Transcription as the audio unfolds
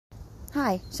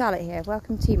Hi, Charlotte here.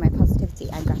 Welcome to my positivity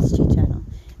and gratitude journal.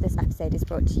 This episode is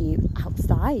brought to you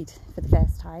outside for the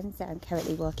first time, so I'm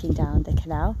currently walking down the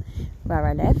canal where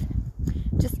I live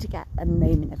just to get a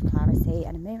moment of clarity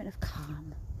and a moment of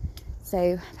calm. So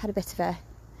I've had a bit of a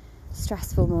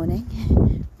stressful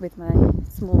morning with my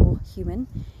small human.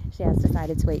 She has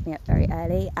decided to wake me up very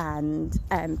early and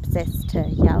persist to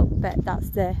yelp, but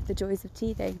that's the joys of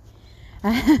teething.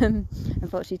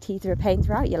 Unfortunately, teeth are a pain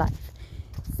throughout your life.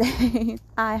 So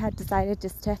I had decided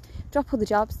just to drop all the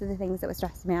jobs and the things that were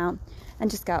stressing me out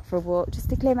and just go out for a walk just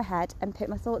to clear my head and put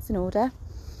my thoughts in order.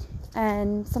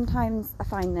 And sometimes I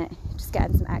find that just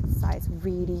getting some exercise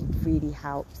really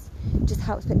helps. It just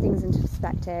helps put things into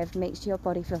perspective, makes your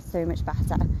body feel so much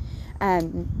better.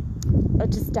 It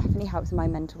just definitely helps with my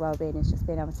mental well-being, is just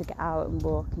being able to get out and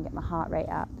walk and get my heart rate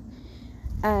up.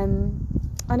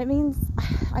 And it means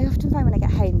I often find when I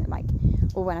get home that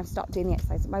or when I've stopped doing the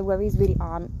exercise, my worries really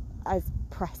aren't as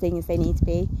pressing as they need to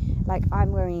be. Like,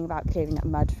 I'm worrying about clearing that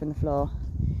mud from the floor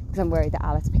because I'm worried that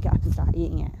Alice will pick it up and start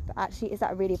eating it. But actually, is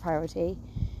that really a priority?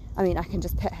 I mean, I can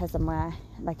just put her somewhere,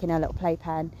 like in her little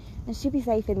playpen, and she'll be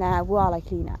safe in there while I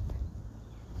clean up.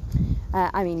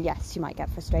 I mean, yes, she might get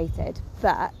frustrated,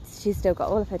 but she's still got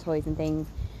all of her toys and things,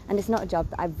 and it's not a job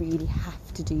that I really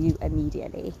have to do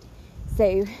immediately.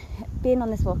 So being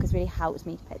on this walk has really helped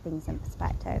me to put things in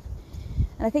perspective.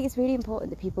 And I think it's really important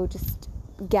that people just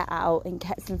get out and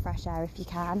get some fresh air if you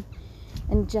can.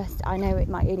 And just, I know it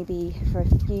might only be for a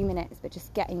few minutes, but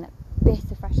just getting that bit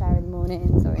of fresh air in the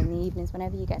mornings or in the evenings,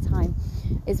 whenever you get time,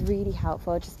 is really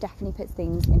helpful. It just definitely puts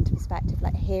things into perspective,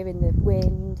 like hearing the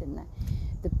wind and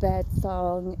the bird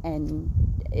song, and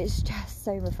it's just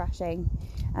so refreshing.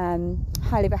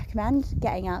 Highly recommend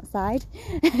getting outside.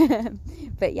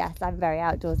 But yes, I'm a very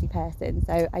outdoorsy person,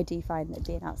 so I do find that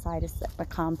being outside is a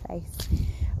calm place,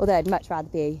 although I'd much rather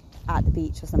be at the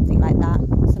beach or something like that.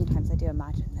 Sometimes I do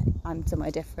imagine that I'm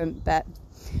somewhere different, but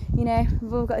you know,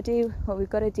 we've all got to do what we've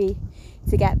got to do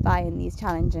to get by in these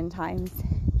challenging times.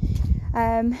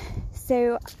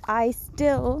 So I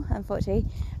still, unfortunately,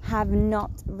 have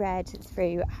not read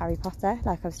through Harry Potter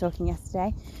like I was talking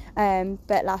yesterday,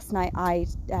 but last night I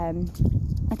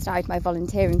started my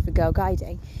volunteering for Girl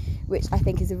Guiding, which I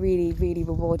think is a really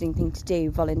rewarding thing to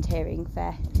do, volunteering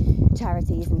for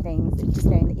charities and things, and just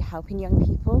knowing that you're helping young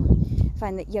people. I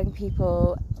find that young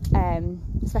people,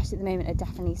 especially at the moment, are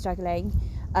definitely struggling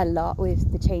a lot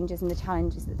with the changes and the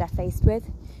challenges that they're faced with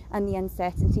and the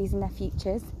uncertainties in their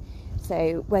futures,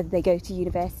 so whether they go to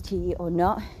university or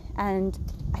not. And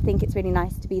I think it's really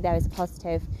nice to be there as a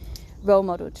positive role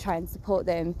model to try and support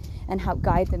them and help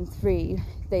guide them through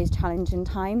those challenging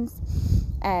times.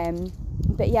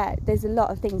 But yeah, there's a lot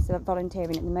of things about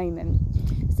volunteering at the moment.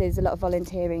 So there's a lot of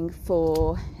volunteering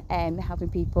for helping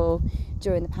people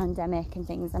during the pandemic and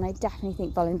things, and I definitely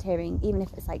think volunteering, even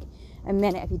if it's like a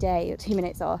minute of your day or 2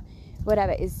 minutes or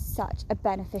whatever, is such a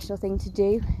beneficial thing to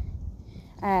do.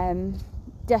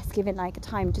 Just giving like a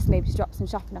time, just maybe to drop some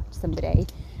shopping off to somebody,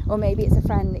 or maybe it's a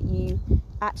friend that you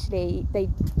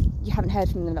haven't heard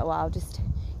from in a little while, just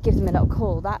give them a little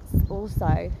call. That's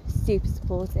also super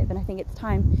supportive, and I think it's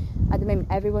time at the moment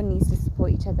everyone needs to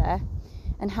support each other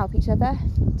and help each other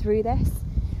through this.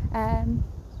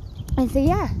 And so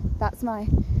yeah, that's my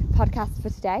podcast for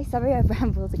today. Sorry I've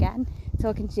rambled again,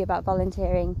 talking to you about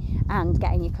volunteering and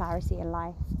getting your clarity in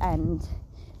life and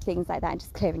things like that, and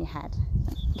just clearing your head.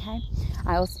 Okay,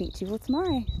 I will speak to you all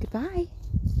tomorrow. Goodbye.